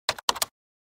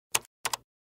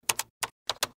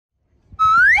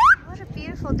What a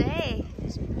beautiful day.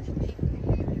 It's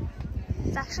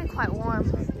actually quite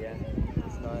warm. Yeah,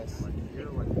 it's nice.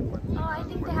 Oh, I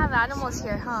think they have animals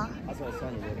here, huh? That's what I was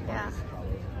telling you. Yeah.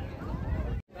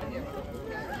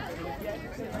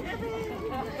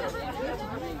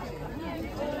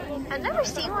 I've never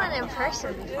seen one in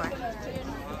person before.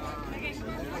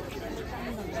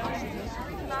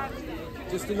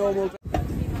 Just a normal.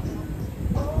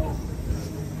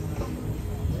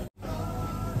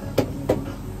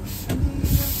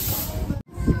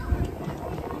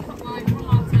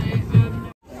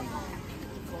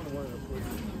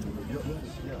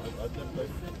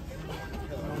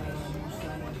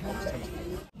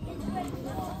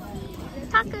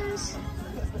 Tacos.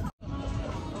 I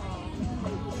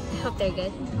hope they're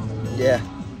good. Yeah.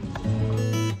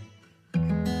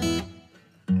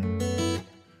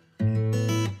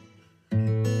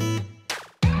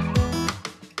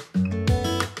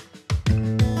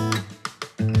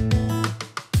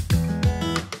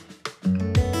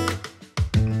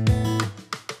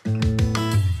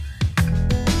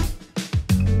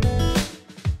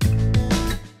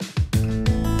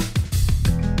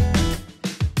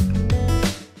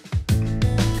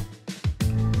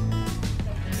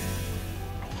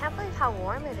 How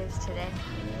warm it is today.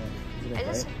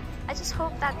 I just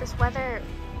hope that this weather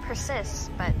persists,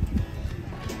 but I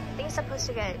think it's supposed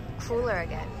to get cooler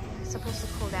again. It's supposed to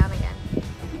cool down again.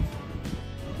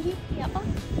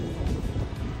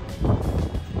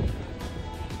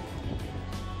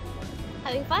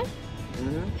 Having fun?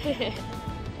 Mm-hmm.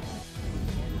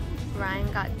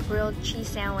 Ryan got grilled cheese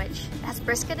sandwich. It has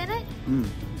brisket in it? Mm.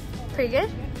 Pretty good?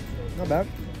 Not bad.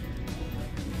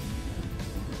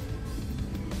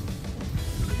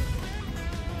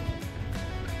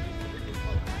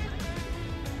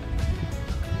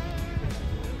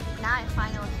 Now it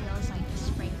finally feels like the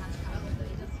spring has come.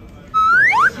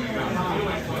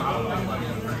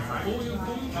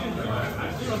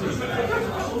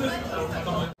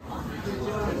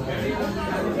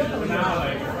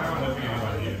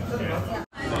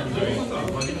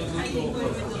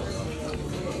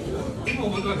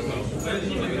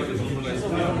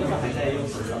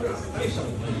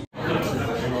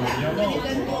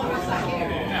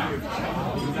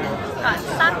 Got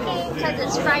sake because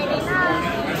it's Friday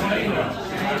night.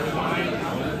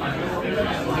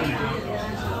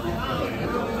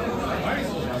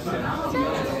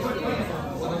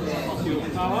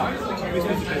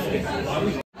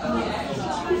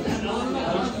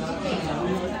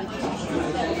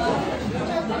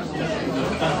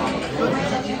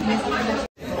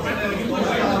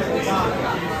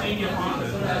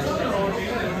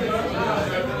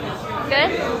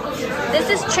 Good? This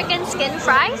is chicken skin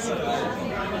fries.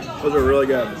 Those are really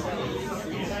good.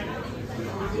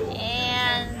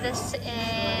 And this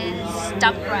is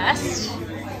stuffed breast.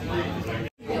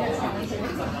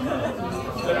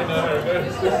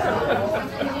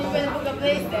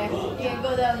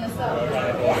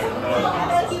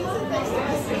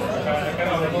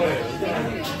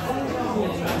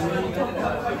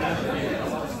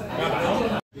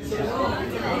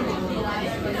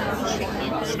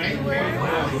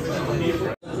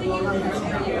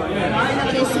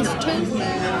 This is tofu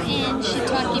and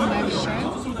shiitake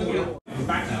mushroom.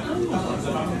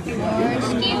 More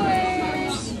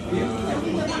skewers.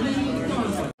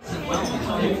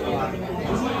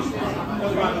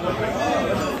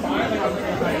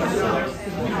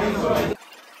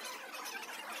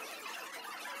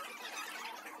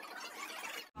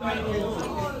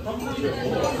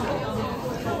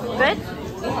 Good?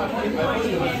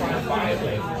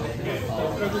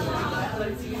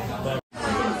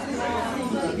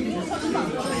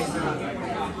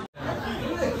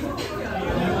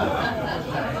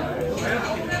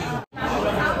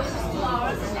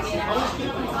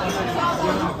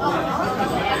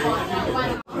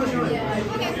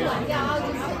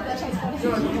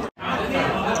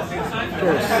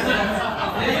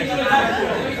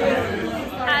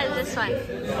 How is this one?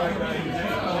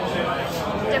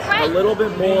 Different? A little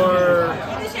bit more,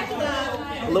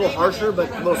 a little harsher, but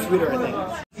a little sweeter, I think.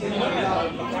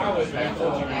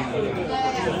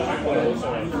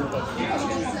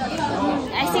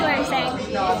 I see what you're saying.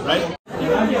 Right?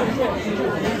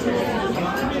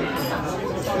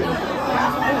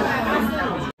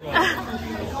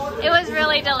 It was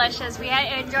really delicious. We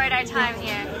had enjoyed our time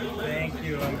here. Thank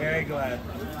you. I'm very glad.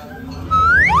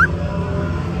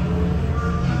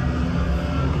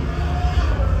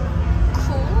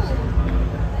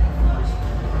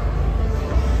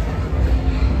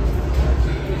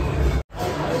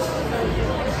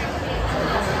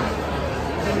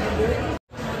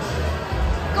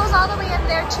 Goes all the way in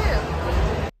there too.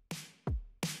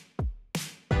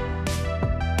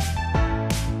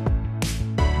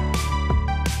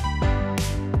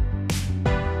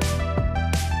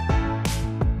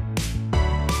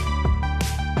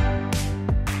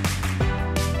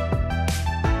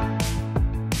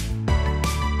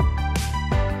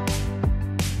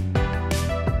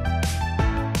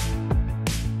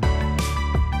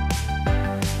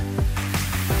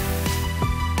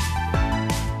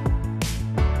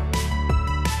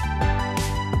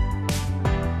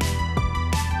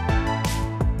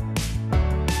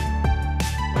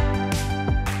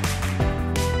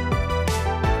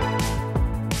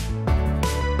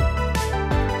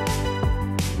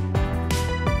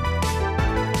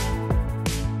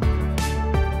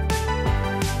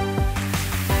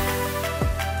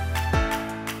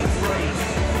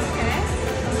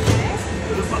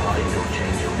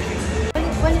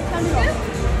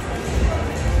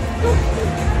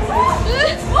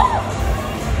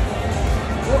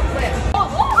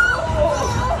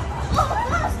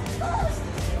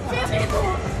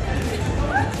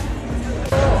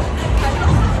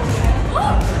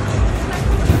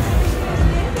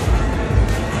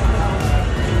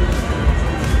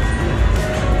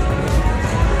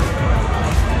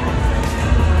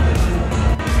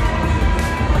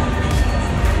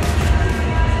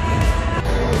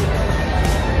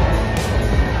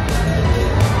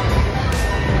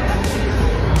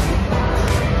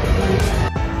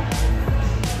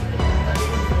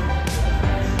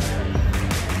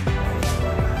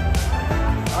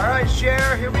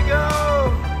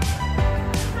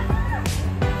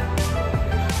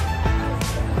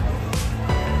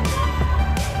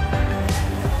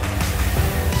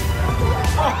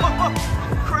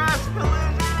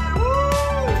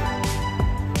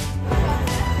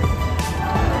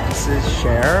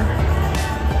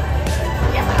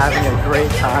 having a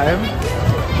great time.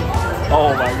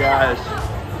 Oh my gosh.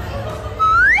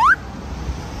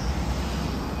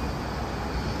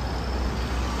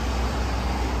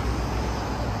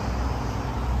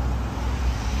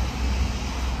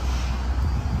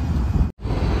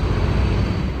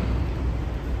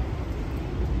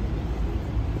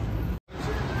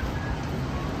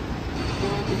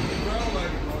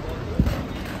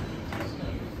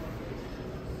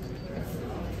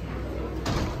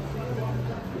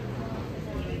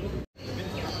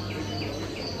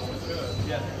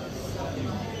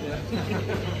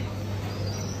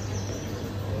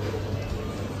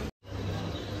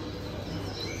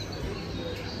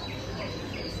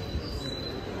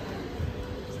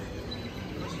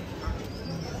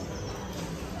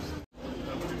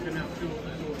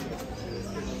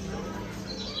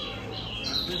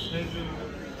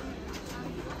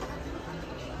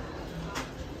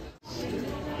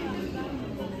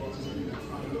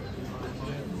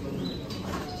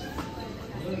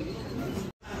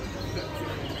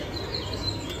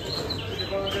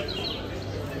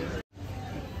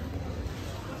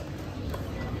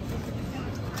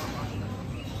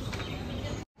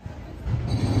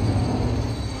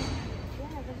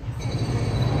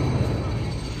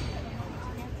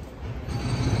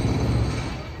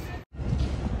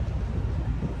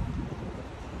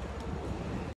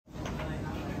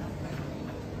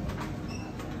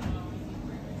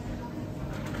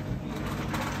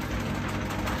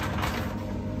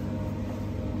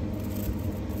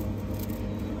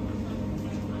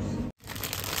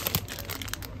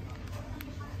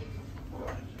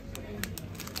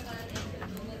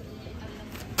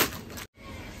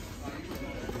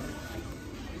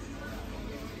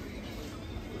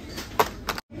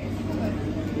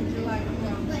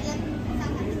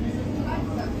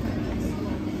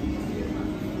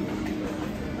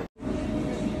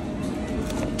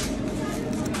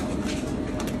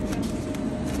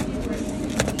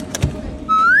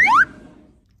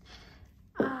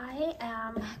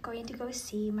 Going to go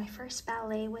see my first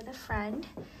ballet with a friend.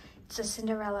 It's a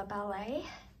Cinderella ballet,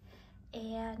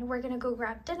 and we're gonna go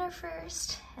grab dinner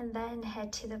first and then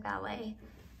head to the ballet.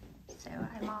 So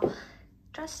I'm all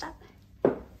dressed up,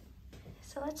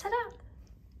 so let's head out.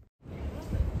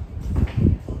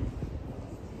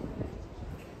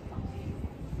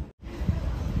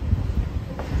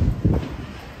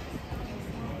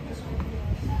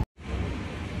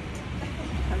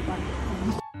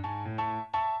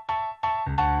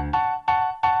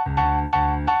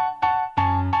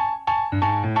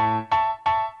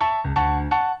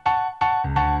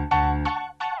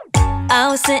 I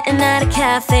was sitting at a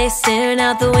cafe, staring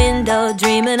out the window,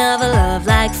 dreaming of a love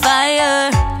like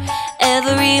fire.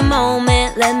 Every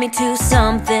moment led me to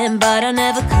something, but I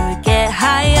never could get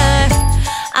higher.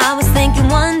 I was thinking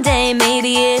one day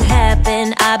maybe it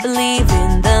happened. I believe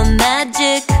in the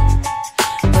magic,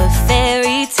 but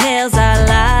fairy tales are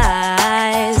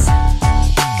lies.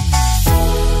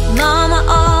 Mama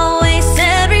always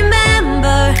said,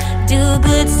 remember, do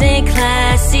good, stay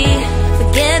classy,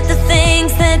 forget the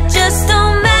things that just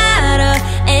don't matter,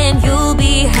 and you'll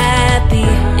be happy.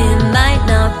 It might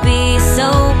not be so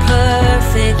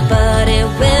perfect, but it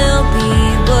will be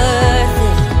worth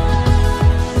it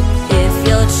if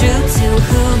you're true to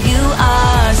who you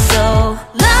are. So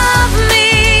love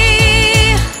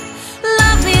me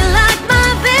like my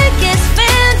biggest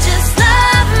fan. Just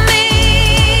love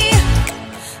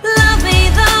me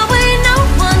the way no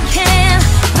one can.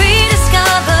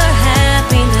 Rediscover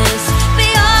happiness, be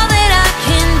all that I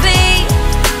can be.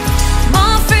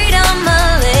 More freedom, a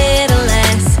little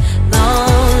less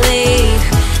lonely,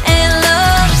 and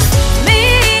love me.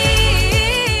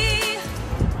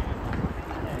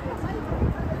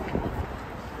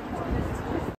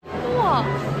 우와.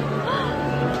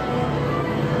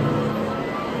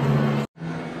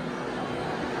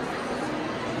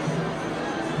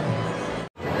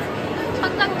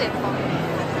 천장도 예뻐.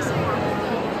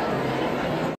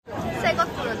 새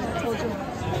것들은 저주.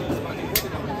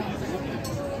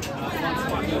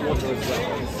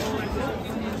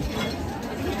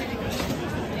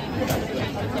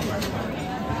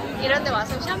 이런 데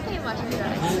와서 샴페인 마시는 줄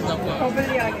알았어.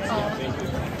 버블리하게.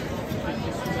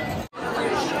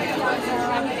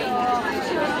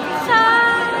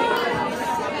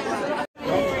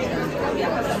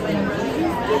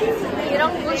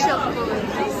 이런 곳이 없고.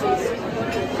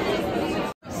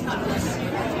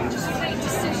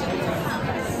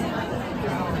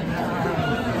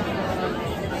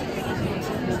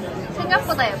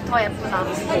 생각보다 더 예쁘다.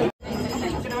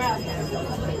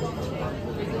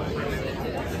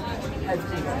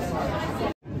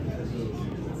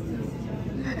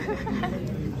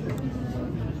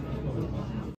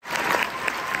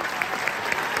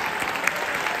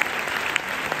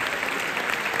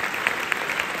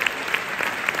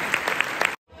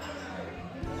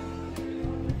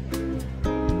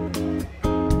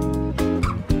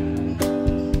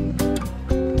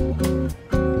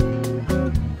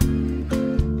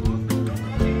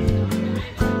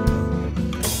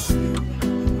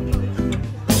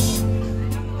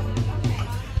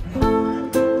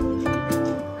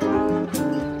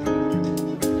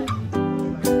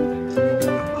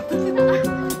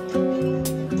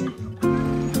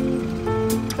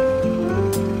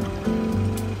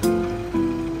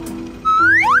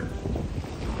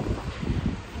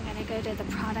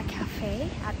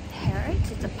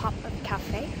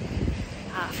 Cafe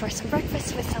for some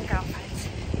breakfast with some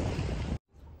girlfriends.